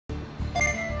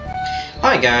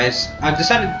Hi guys, I've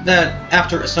decided that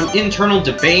after some internal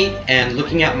debate and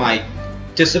looking at my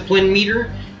discipline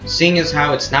meter, seeing as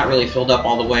how it's not really filled up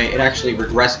all the way, it actually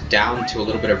regressed down to a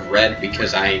little bit of red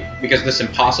because this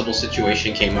impossible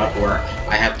situation came up where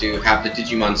I have to have the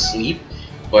Digimon sleep,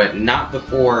 but not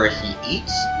before he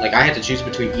eats. Like, I had to choose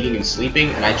between eating and sleeping,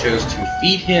 and I chose to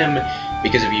feed him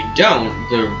because if you don't,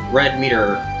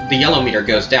 the yellow meter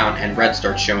goes down and red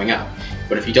starts showing up.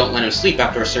 But if you don't let him sleep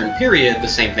after a certain period, the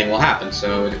same thing will happen.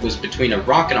 So it was between a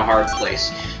rock and a hard place.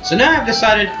 So now I've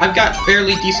decided I've got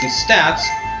fairly decent stats.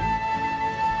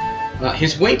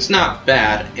 His weight's not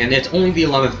bad, and it's only the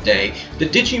 11th day. The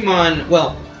Digimon,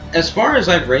 well, as far as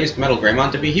I've raised Metal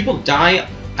Greymon to be, he will die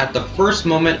at the first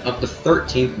moment of the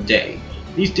 13th day.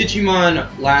 These Digimon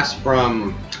last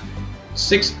from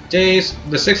 6 days,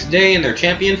 the 6th day in their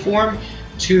champion form,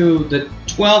 to the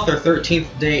 12th or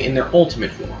 13th day in their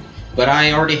ultimate form. But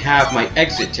I already have my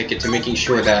exit ticket to making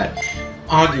sure that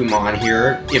Agumon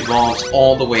here evolves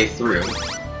all the way through.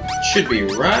 Should be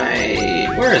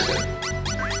right... where is it?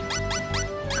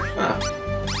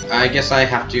 I guess I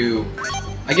have to...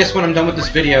 I guess when I'm done with this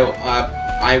video,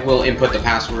 I will input the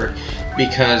password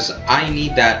because I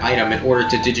need that item in order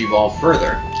to digivolve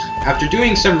further. After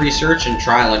doing some research and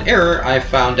trial and error, I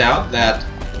found out that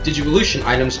Digivolution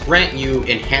items grant you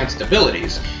enhanced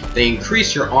abilities. They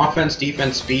increase your offense,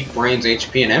 defense, speed, brains,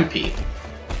 HP, and MP.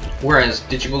 Whereas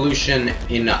Digivolution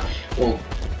in,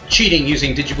 cheating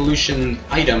using Digivolution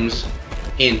items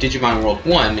in Digimon World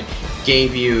 1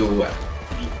 gave you,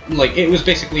 like, it was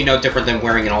basically no different than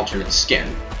wearing an alternate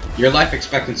skin. Your life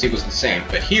expectancy was the same,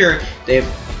 but here they've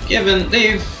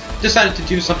decided to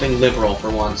do something liberal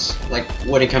for once, like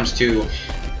when it comes to,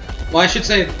 well, I should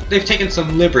say they've taken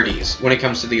some liberties when it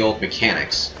comes to the old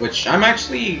mechanics, which I'm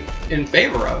actually in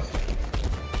favor of.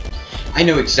 I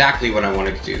know exactly what I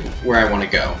want to do, where I want to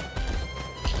go.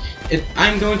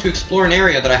 I'm going to explore an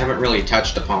area that I haven't really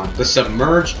touched upon, the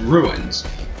Submerged Ruins.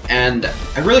 And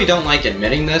I really don't like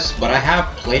admitting this, but I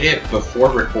have played it before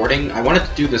recording. I wanted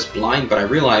to do this blind, but I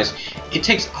realized it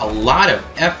takes a lot of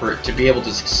effort to be able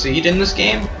to succeed in this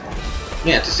game.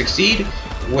 Yeah, to succeed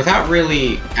without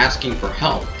really asking for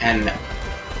help, and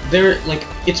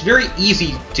it's very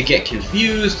easy to get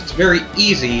confused. It's very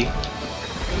easy.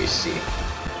 Let me see.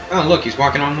 Oh, look, he's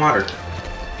walking on water.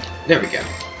 There we go.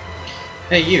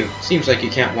 Hey, you. Seems like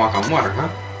you can't walk on water, huh?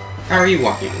 How are you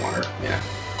walking on water? Yeah.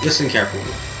 Listen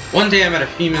carefully. One day I met a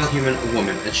female human, a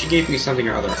woman, and she gave me something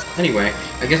or other. Anyway,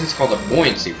 I guess it's called a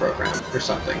buoyancy program or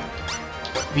something.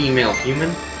 A female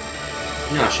human?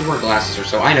 No, she wore glasses or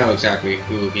so. I know exactly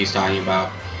who he's talking about.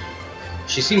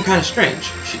 She seemed kind of strange.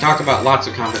 She talked about lots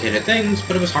of complicated things,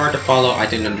 but it was hard to follow. I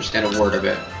didn't understand a word of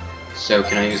it. So,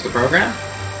 can I use the program?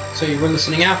 So you were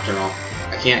listening after all.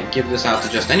 I can't give this out to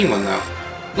just anyone, though.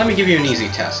 Let me give you an easy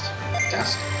test.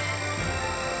 Test?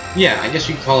 Yeah, I guess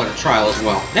you could call it a trial as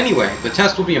well. Anyway, the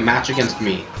test will be a match against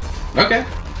me. Okay.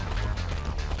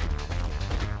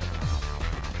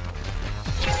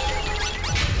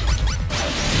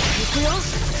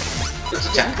 Let's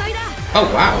attack.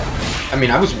 Oh, wow. I mean,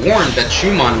 I was warned that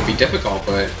Chuumon would be difficult,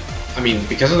 but, I mean,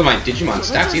 because of my Digimon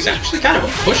stats, he's actually kind of a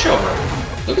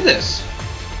pushover. Look at this.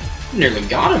 Nearly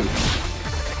got him.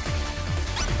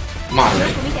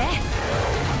 Moderate.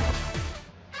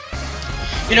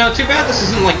 You know, too bad this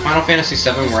isn't like Final Fantasy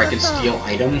VII where I can steal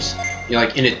items, you know,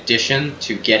 like in addition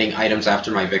to getting items after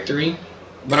my victory.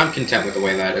 But I'm content with the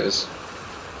way that is.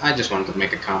 I just wanted to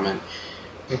make a comment.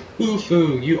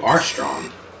 Foo, you are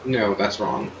strong. No, that's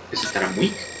wrong. Is it that I'm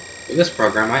weak? For this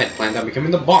program, I had planned on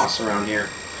becoming the boss around here.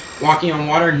 Walking on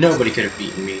water, nobody could have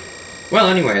beaten me. Well,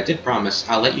 anyway, I did promise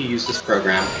I'll let you use this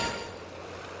program.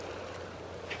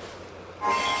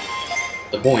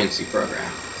 The buoyancy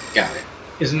program. Got it.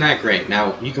 Isn't that great?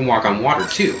 Now, you can walk on water,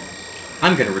 too.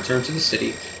 I'm gonna return to the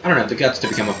city. I don't have the guts to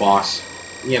become a boss.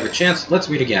 You have a chance, let's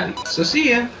meet again. So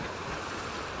see ya!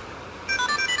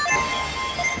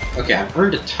 Okay, I've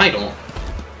earned a title,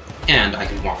 and I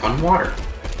can walk on water.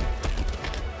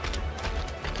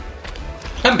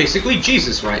 I'm basically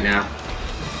Jesus right now.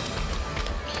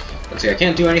 Let's see, I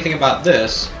can't do anything about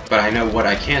this, but I know what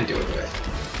I can do it with.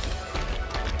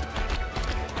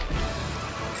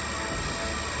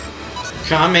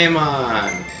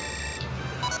 Kamemon!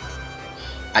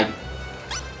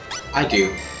 I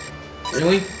do.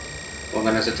 Really? Well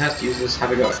then as a test, use this,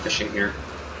 have a go at fishing here.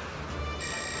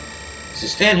 So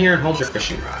stand here and hold your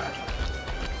fishing rod.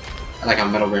 I like how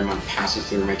Metal Greymon passes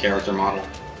through my character model.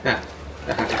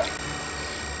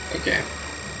 Okay.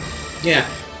 Yeah,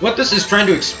 what this is trying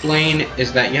to explain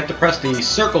is that you have to press the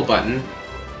circle button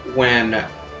when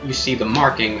you see the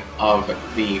marking of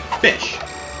the fish.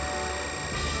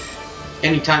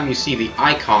 anytime you see the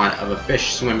icon of a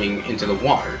fish swimming into the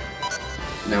water.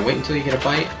 Now wait until you get a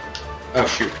bite. Oh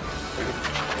shoot.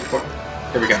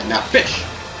 There we go. Now fish!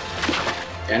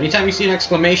 Anytime you see an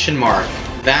exclamation mark,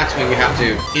 that's when you have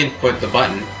to input the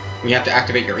button. When you have to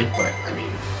activate your input, I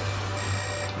mean.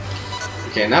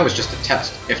 Okay, and that was just a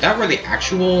test. If that were the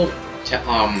actual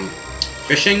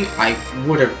fishing, I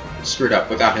would have screwed up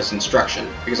without his instruction,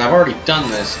 because I've already done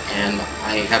this and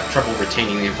I have trouble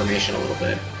retaining the information a little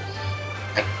bit.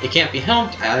 It can't be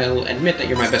helped. I'll admit that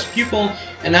you're my best pupil,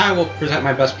 and now I will present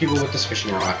my best pupil with this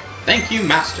fishing rod. Thank you,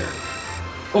 Master.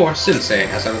 Or Sensei,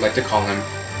 as I would like to call him.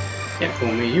 Can't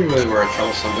fool me, you really were a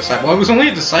troublesome disciple. I was only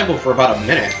a disciple for about a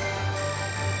minute.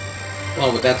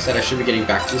 Well, with that said, I should be getting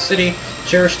back to the city.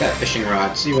 Cherish that fishing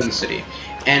rod. See you in the city.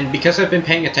 And because I've been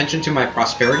paying attention to my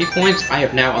prosperity points, I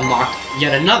have now unlocked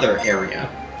yet another area.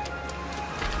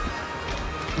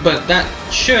 But that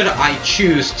should I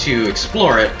choose to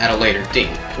explore it at a later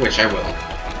date, which I will.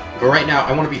 But right now,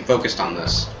 I want to be focused on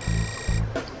this.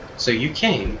 So you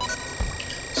came.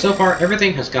 So far,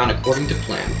 everything has gone according to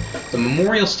plan. The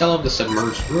memorial stele of the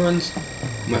Submerged Ruins.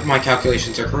 If my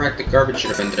calculations are correct, the garbage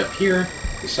should have ended up here.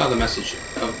 You saw the message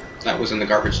that was in the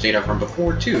garbage data from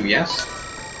before, too, yes?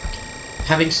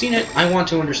 Having seen it, I want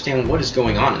to understand what is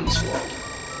going on in this world.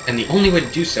 And the only way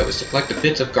to do so is to collect the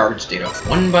bits of garbage data,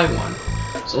 one by one.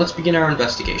 So let's begin our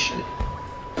investigation.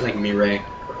 I like Mirai,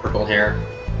 her purple hair,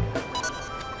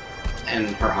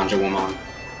 and her Anjawamon.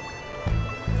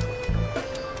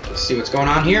 Let's see what's going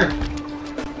on here.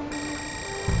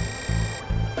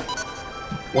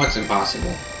 What's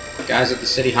impossible? The guys at the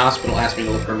city hospital asked me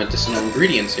to look for medicinal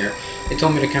ingredients here. They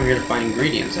told me to come here to find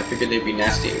ingredients. I figured they'd be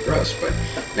nasty and gross, but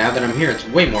now that I'm here, it's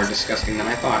way more disgusting than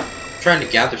I thought. I'm trying to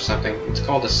gather something. It's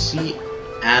called a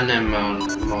Seadramon.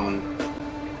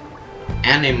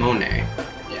 Anemone.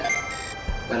 Yeah.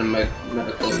 That a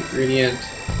medical ingredient.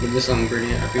 Medicinal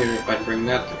ingredient. I figured if I bring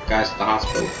that, the guys at the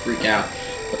hospital would freak out.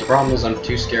 But the problem is I'm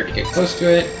too scared to get close to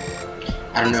it.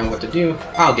 I don't know what to do.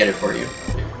 I'll get it for you.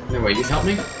 No way, you'd help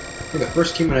me? You're the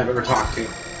first human I've ever talked to.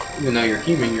 Even though you're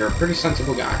human, you're a pretty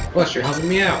sensible guy. Plus, you're helping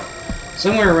me out.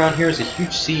 Somewhere around here is a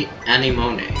huge sea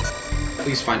anemone.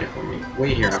 Please find it for me.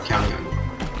 Wait here, I'm counting on you.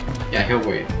 Yeah, he'll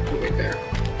wait. He'll wait there.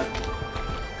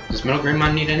 Does Metal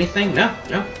Greymon need anything? No,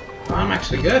 no. Oh, I'm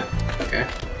actually good. Okay.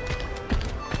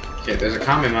 Okay, there's a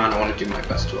Kamemon. I want to do my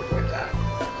best to avoid that.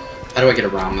 How do I get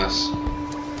around this?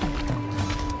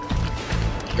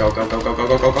 Go, go, go, go, go,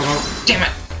 go, go, go, go. Damn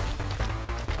it!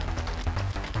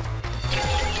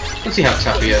 Let's see how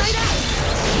tough he is.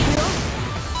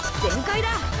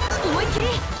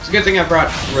 It's a good thing I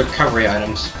brought recovery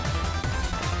items.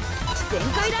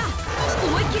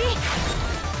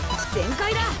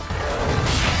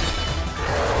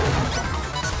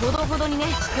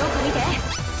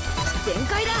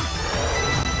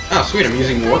 Oh, sweet, I'm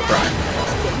using Warcry.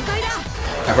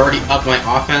 I've already upped my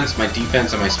offense, my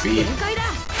defense, and my speed.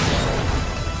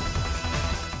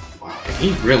 Wow,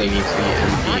 he really needs the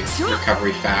MP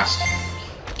recovery fast.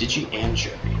 Digi and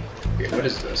Joey. Okay, what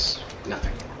is this?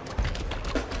 Nothing.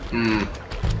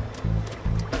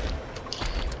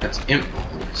 That's Imp.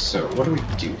 So, what do we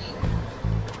do here?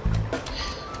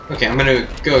 Okay, I'm gonna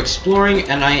go exploring,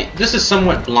 and this is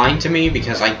somewhat blind to me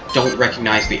because I don't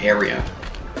recognize the area.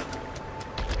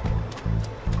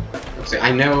 Let's see,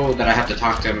 I know that I have to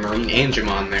talk to Marine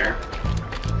Angemon there.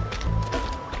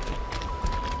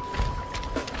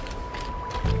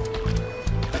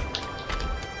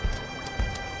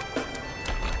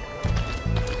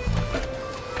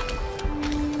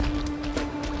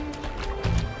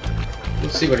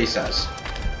 Let's see what he says.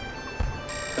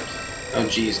 Oh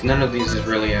geez, none of these is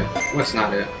really it. What's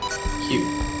not it? Cute.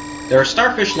 There are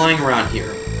starfish lying around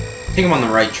here. I think I'm on the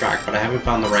right track, but I haven't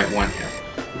found the right one yet.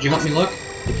 Would you help me look?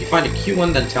 If you find a cute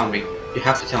one, then tell me. You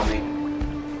have to tell me.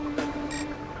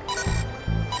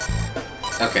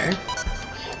 Okay.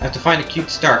 I have to find a cute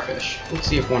starfish. Let's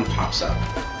see if one pops up.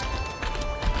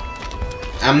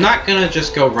 I'm not gonna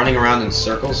just go running around in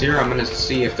circles here. I'm gonna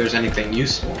see if there's anything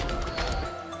useful.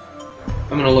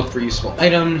 I'm going to look for useful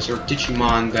items or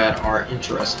Digimon that are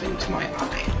interesting to my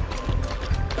eye.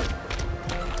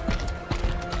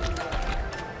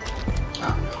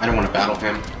 I don't want to battle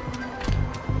him.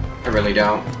 I really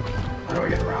don't. How do I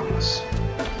get around this?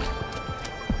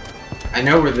 I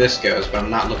know where this goes, but I'm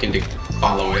not looking to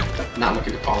follow it. I'm not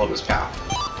looking to follow this path.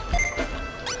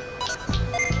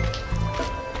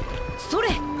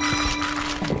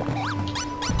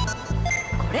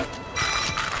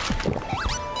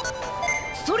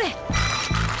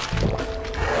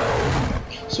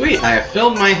 Sweet, I have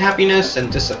filled my happiness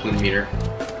and discipline meter.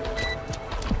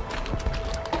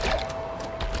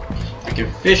 I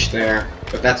can fish there,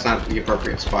 but that's not the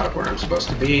appropriate spot of where I'm supposed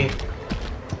to be.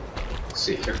 Let's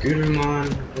see,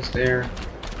 Seadramon is there.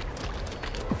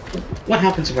 What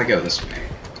happens if I go this way?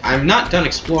 I'm not done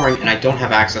exploring and I don't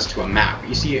have access to a map.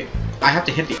 You see, I have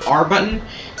to hit the R button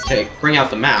to bring out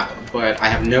the map, but I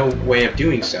have no way of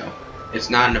doing so. It's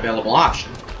not an available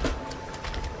option.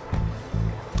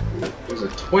 There's a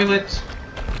toilet.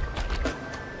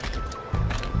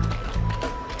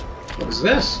 What is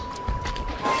this?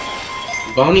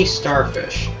 Bony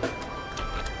starfish.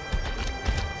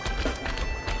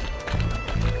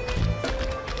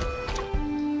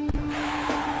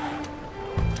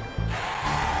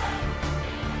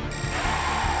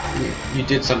 You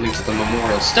did something to the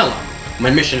memorial stela. My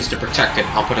mission is to protect it.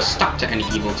 I'll put a stop to any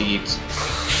evil deeds.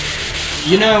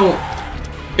 You know,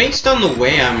 based on the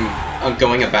way I'm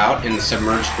going about in the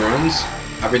Submerged Ruins,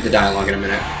 I'll read the dialogue in a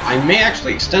minute, I may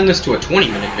actually extend this to a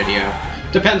 20-minute video.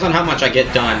 Depends on how much I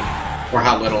get done, or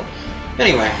how little.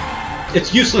 Anyway,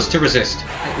 it's useless to resist.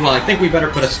 Well, I think we better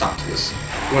put a stop to this.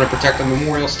 We want to protect the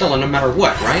memorial stela no matter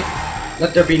what, right?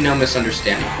 Let there be no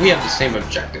misunderstanding. We have the same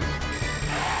objective.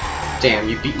 Damn,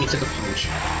 you beat me to the punch.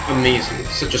 Amazing.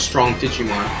 Such a strong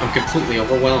Digimon. I'm completely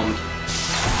overwhelmed.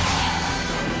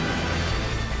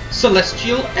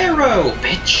 Celestial Arrow,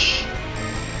 bitch!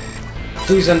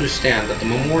 Please understand that the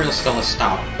memorial stela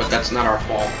stopped, but that's not our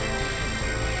fault.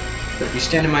 But if you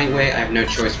stand in my way, I have no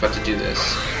choice but to do this.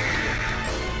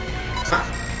 Huh.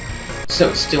 So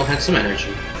it still had some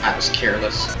energy. I was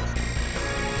careless.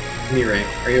 Mirai,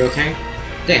 are you okay?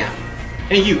 Damn.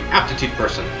 Hey you, aptitude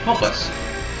person, help us.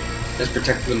 It has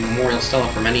protected the memorial stela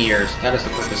for many years. That is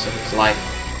the purpose of its life.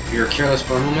 If you're careless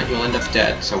for a moment, you'll end up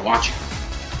dead, so watch it.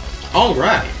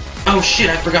 Alright. Oh shit,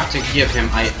 I forgot to give him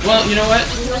well, you know what?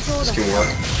 This can work.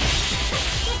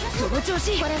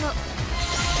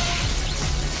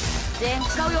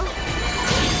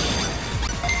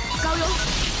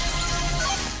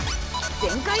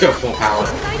 Let's go full power.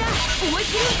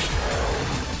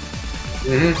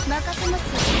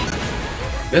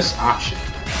 This option.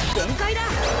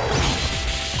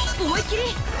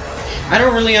 I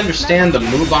don't really understand the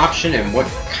move option and what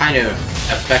kind of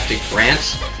effect it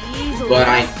grants, but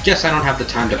I guess I don't have the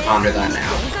time to ponder that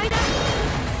now.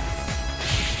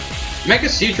 Mega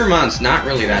Seadramon's not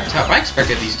really that tough. I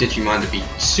expected these Digimon to be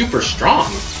super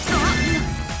strong.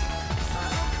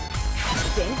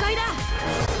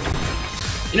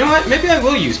 You know what? Maybe I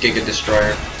will use Giga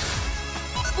Destroyer.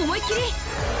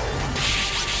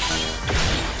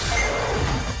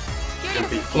 Gonna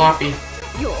be floppy.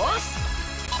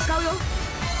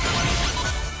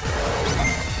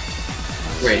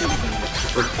 Wait,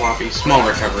 for floppy, small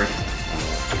recovery.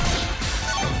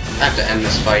 I have to end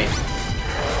this fight.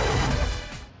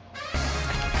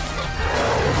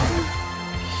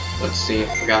 Let's see,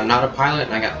 I got not a pilot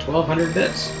and I got 1200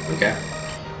 bits. Okay.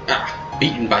 Ah,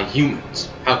 beaten by humans.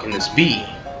 How can this be?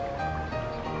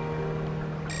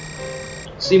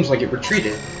 Seems like it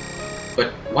retreated.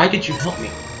 But why did you help me?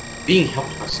 Being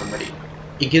helped by somebody,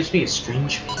 it gives me a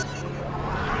strange feeling.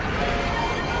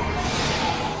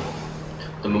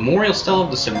 The memorial stela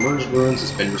of the Submerged Ruins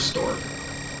has been restored.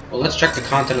 Well, let's check the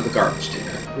content of the garbage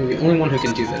data. You're the only one who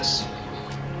can do this.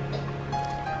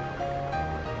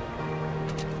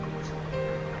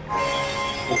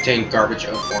 Obtain garbage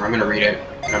 04. I'm gonna read it,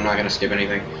 and I'm not gonna skip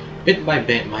anything. Bit by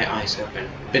bit, my eyes open.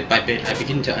 Bit by bit, I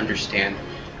begin to understand.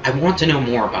 I want to know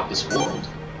more about this world.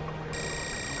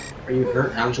 Are you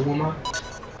hurt, Angelwoman?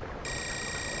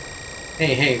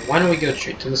 Hey, why don't we go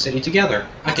straight to the city together?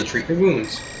 I can treat your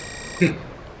wounds.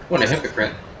 What a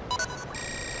hypocrite.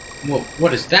 Well,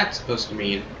 what is that supposed to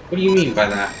mean? What do you mean by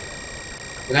that?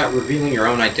 Without revealing your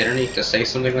own identity, to say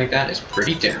something like that is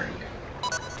pretty daring.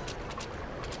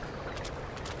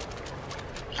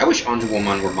 I wish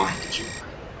Angelwoman were mine, did you?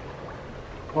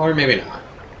 Or maybe not.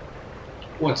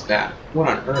 What's that? What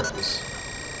on earth is...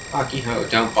 Akiho,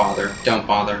 don't bother. Don't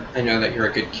bother. I know that you're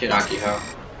a good kid, Akiho.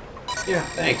 Yeah,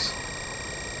 thanks.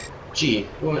 Gee,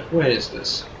 what is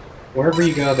this? Wherever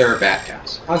you go, there are bad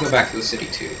guys. I'll go back to the city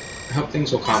too. I hope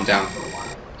things will calm down for a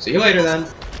while. See you later then.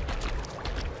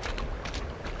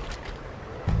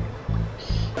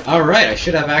 Alright, I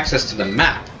should have access to the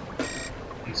map.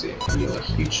 Let's see, feel a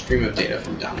huge stream of data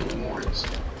from down in the memorials.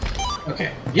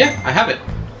 Okay, yeah, I have it.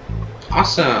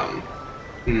 Awesome.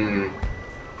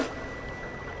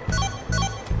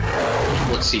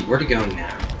 Let's see, where to go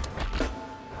now?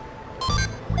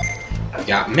 I've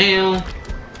got mail.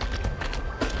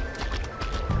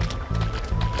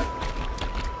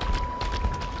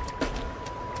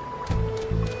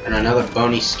 And another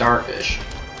bony starfish.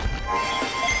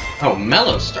 Oh,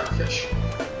 mellow starfish.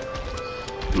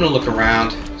 I'm gonna look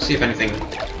around, see if anything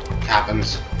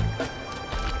happens.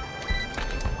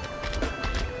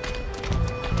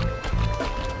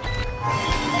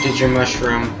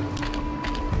 Mushroom.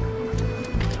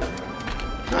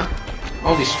 Huh.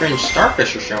 All these strange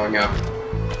starfish are showing up.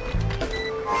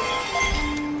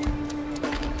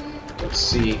 Let's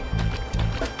see.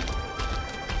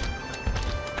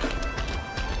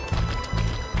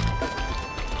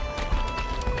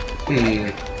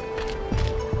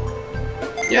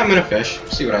 Yeah, I'm gonna fish.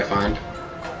 See what I find.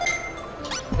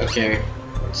 Okay,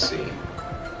 let's see.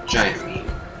 Giant meat.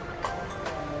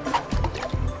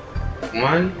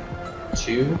 1,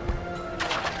 2.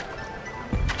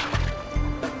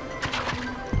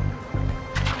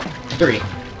 Three.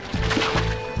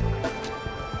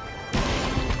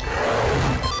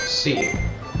 Let's see.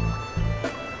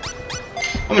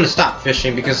 I'm gonna stop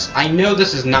fishing because I know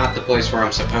this is not the place where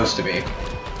I'm supposed to be.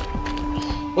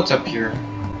 What's up here?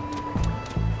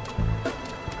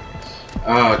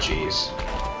 Oh, jeez.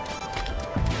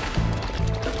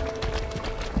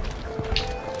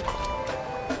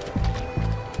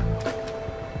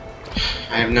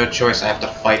 I have no choice, I have to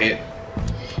fight it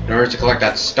in order to collect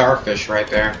that starfish right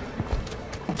there.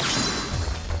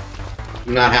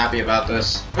 I'm not happy about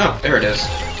this. Oh, there it is.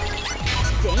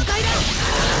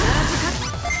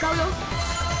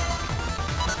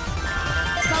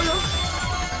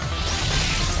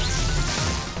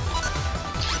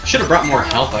 Should have brought more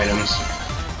health items.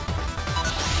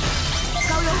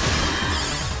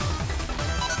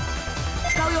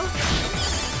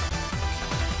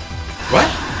 What?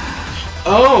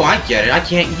 Oh, I get it. I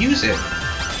can't use it.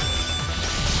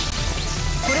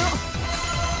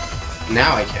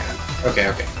 Now I can. Okay,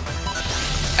 okay.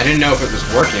 I didn't know if it was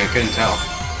working. I couldn't tell.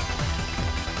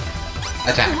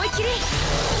 Attack.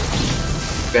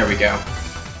 There we go.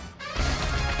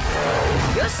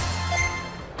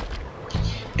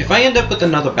 If I end up with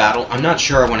another battle, I'm not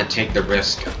sure I want to take the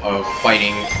risk of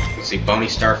fighting, let's see, bony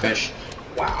starfish.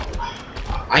 Wow.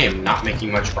 I am not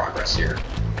making much progress here.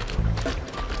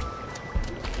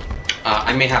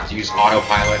 I may have to use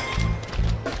autopilot.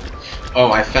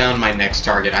 Oh, I found my next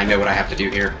target. I know what I have to do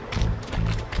here.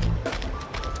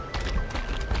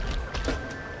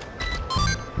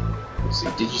 Let's see,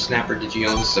 Digisnap or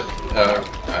Digiown? This is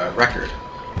a record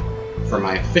for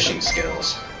my fishing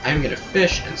skills. I'm gonna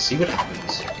fish and see what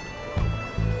happens.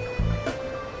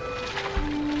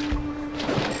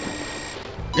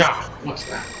 Yeah, what's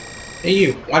that? Hey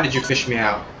you, why did you fish me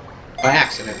out? By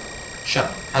accident. Shut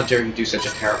up. How dare you do such a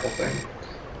terrible thing?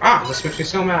 Ah, this makes me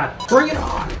so mad. Bring it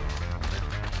on!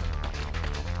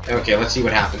 Okay, let's see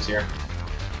what happens here.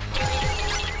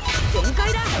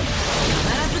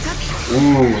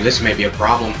 Ooh, this may be a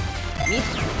problem.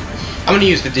 I'm gonna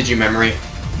use the Digimemory.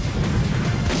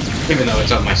 Even though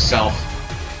it's of myself.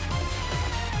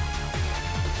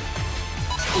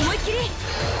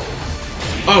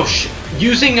 Oh,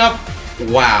 using up...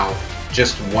 Wow.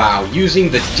 Just wow. Using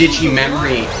the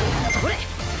Digimemory.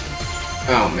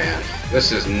 Oh man,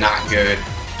 this is not good.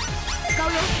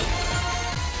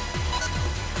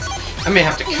 I may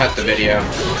have to cut the video.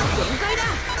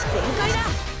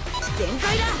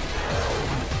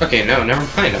 Okay, no, never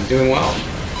mind. I'm doing well.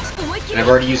 And I've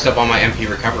already used up all my MP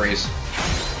recoveries.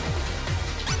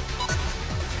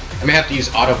 I may have to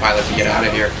use autopilot to get out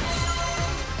of here.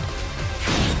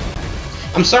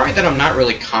 I'm sorry that I'm not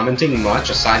really commenting much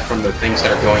aside from the things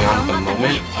that are going on at the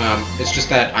moment. It's just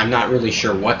that I'm not really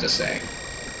sure what to say.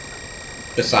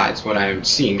 Besides what I'm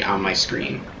seeing on my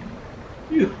screen.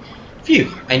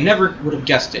 Phew, I never would have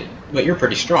guessed it, but you're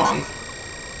pretty strong.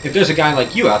 If there's a guy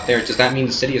like you out there, does that mean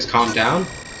the city has calmed down?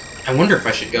 I wonder if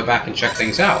I should go back and check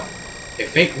things out.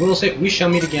 If fate wills it, we shall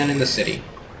meet again in the city.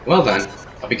 Well then,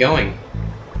 I'll be going.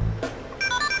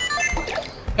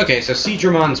 Okay, so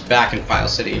Seadramon's back in File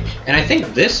City, and I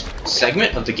think this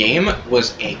segment of the game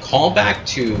was a callback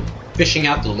to fishing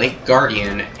out the Lake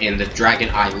Guardian in the Dragon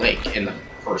Eye Lake in the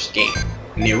first game,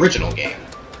 in the original game.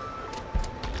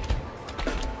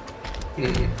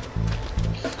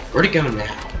 Where to go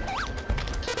now?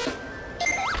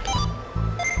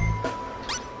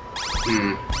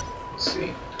 Let's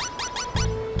see.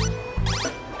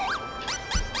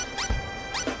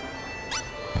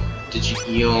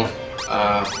 Digi-Eel,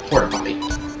 Porta Potty.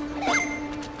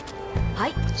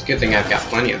 It's a good thing I've got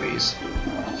plenty of these.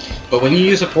 But when you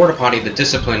use a Porta Potty, the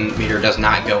discipline meter does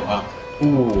not go up.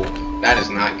 Ooh, that is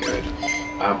not good.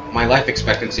 My life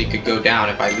expectancy could go down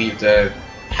if I leave the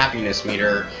happiness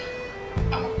meter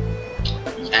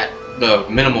at the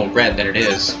minimal red that it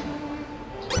is.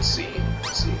 Let's see.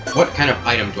 What kind of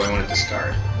item do I want to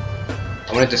discard?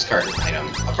 I want to discard an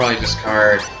item. I'll probably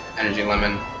discard Energy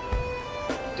Lemon.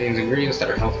 Contains ingredients that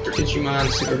are healthy for Digimon,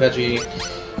 Super Veggie.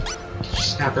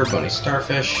 Snapper, Bony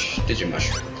Starfish,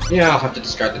 Digimushroom. Yeah, I'll have to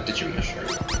discard the Digimushroom.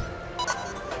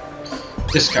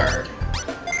 Discard.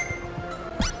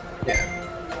 Yeah.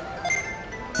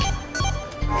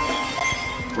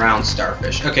 Round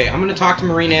Starfish. Okay, I'm gonna talk to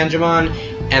Marine Angemon,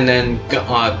 and then go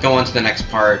on to the next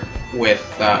part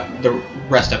with the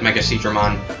rest of Mega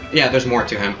Seadramon. Yeah, there's more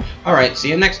to him. Alright, see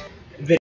you next